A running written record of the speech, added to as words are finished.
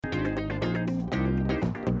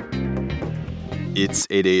It's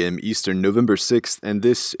 8 a.m. Eastern, November 6th, and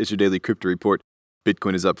this is your daily crypto report.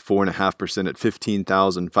 Bitcoin is up 4.5% at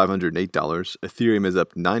 $15,508. Ethereum is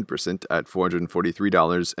up 9% at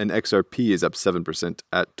 $443, and XRP is up 7%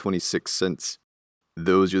 at 26 cents.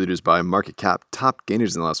 Those are your leaders by market cap. Top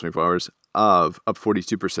gainers in the last 24 hours: Aave up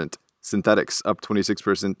 42%, Synthetics up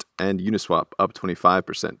 26%, and Uniswap up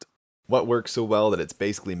 25%. What works so well that it's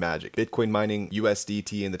basically magic? Bitcoin mining,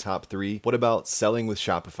 USDT in the top 3. What about selling with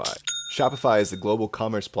Shopify? Shopify is the global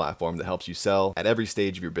commerce platform that helps you sell at every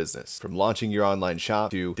stage of your business. From launching your online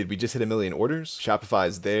shop to, did we just hit 1 million orders? Shopify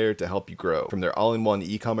is there to help you grow. From their all-in-one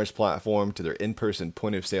e-commerce platform to their in-person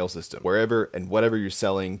point-of-sale system. Wherever and whatever you're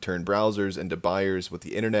selling, turn browsers into buyers with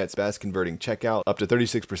the internet's best converting checkout, up to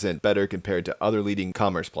 36% better compared to other leading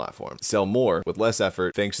commerce platforms. Sell more with less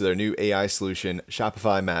effort thanks to their new AI solution,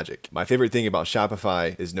 Shopify Magic. My favorite thing about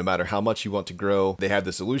Shopify is no matter how much you want to grow, they have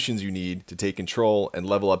the solutions you need to take control and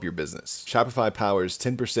level up your business. Shopify powers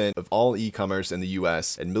 10% of all e-commerce in the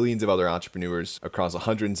US and millions of other entrepreneurs across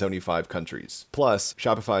 175 countries. Plus,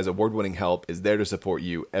 Shopify's award-winning help is there to support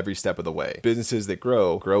you every step of the way. Businesses that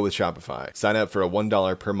grow with Shopify. Sign up for a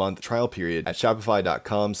 $1 per month trial period at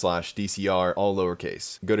shopify.com/DCR, all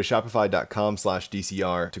lowercase. Go to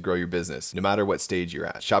shopify.com/DCR to grow your business, no matter what stage you're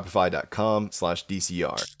at.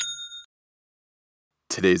 Shopify.com/DCR.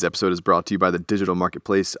 Today's episode is brought to you by the digital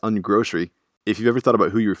marketplace Ungrocery. If you've ever thought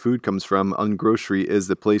about who your food comes from, Ungrocery is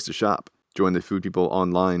the place to shop. Join the food people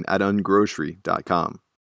online at ungrocery.com.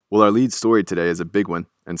 Well, our lead story today is a big one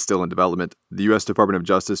and still in development. The U.S. Department of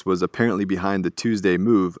Justice was apparently behind the Tuesday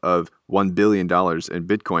move of $1 billion in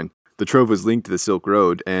Bitcoin. The trove was linked to the Silk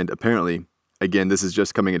Road, and apparently, again, this is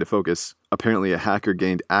just coming into focus, apparently a hacker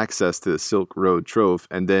gained access to the Silk Road trove,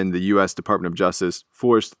 and then the U.S. Department of Justice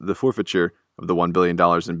forced the forfeiture of the $1 billion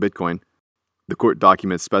in Bitcoin. The court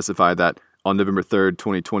documents specify that on November 3rd,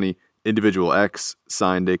 2020, Individual X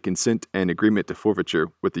signed a consent and agreement to forfeiture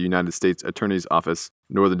with the United States Attorney's Office,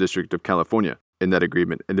 Northern District of California. In that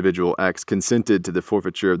agreement, Individual X consented to the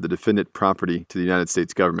forfeiture of the defendant property to the United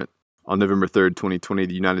States government. On November 3rd, 2020,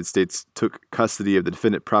 the United States took custody of the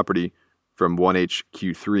defendant property from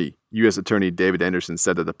 1HQ3. U.S. Attorney David Anderson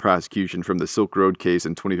said that the prosecution from the Silk Road case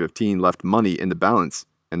in 2015 left money in the balance,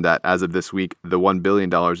 and that as of this week, the $1 billion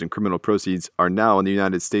in criminal proceeds are now in the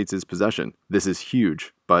United States' possession. This is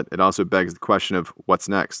huge, but it also begs the question of what's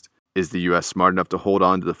next. Is the U.S. smart enough to hold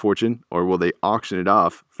on to the fortune, or will they auction it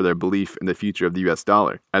off for their belief in the future of the U.S.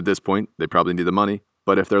 dollar? At this point, they probably need the money,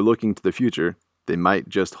 but if they're looking to the future, they might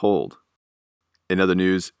just hold. In other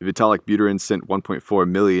news, Vitalik Buterin sent $1.4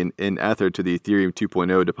 million in Ether to the Ethereum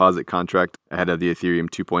 2.0 deposit contract ahead of the Ethereum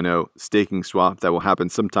 2.0 staking swap that will happen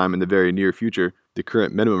sometime in the very near future. The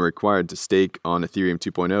current minimum required to stake on Ethereum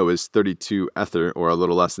 2.0 is 32 Ether, or a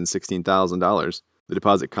little less than $16,000. The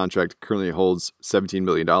deposit contract currently holds $17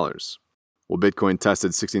 million. Well, Bitcoin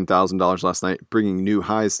tested $16,000 last night, bringing new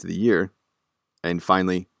highs to the year. And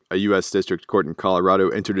finally, a U.S. District Court in Colorado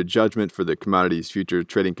entered a judgment for the Commodities Futures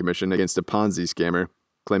Trading Commission against a Ponzi scammer,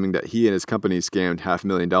 claiming that he and his company scammed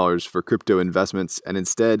 $500,000 for crypto investments and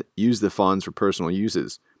instead used the funds for personal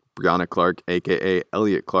uses. Brianna Clark, a.k.a.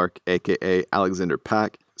 Elliot Clark, a.k.a. Alexander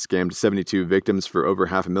Pack, scammed 72 victims for over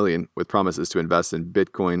 $500,000 with promises to invest in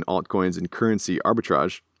Bitcoin, altcoins, and currency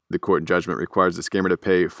arbitrage. The court judgment requires the scammer to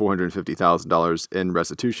pay $450,000 in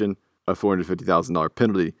restitution, a $450,000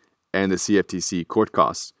 penalty, and the CFTC court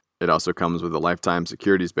costs. It also comes with a lifetime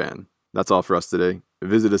securities ban. That's all for us today.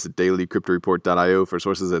 Visit us at dailycryptoreport.io for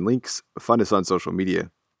sources and links. Find us on social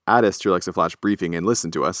media. Add us to your Alexa Flash briefing and listen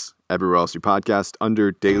to us everywhere else you podcast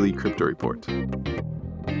under Daily Crypto Report.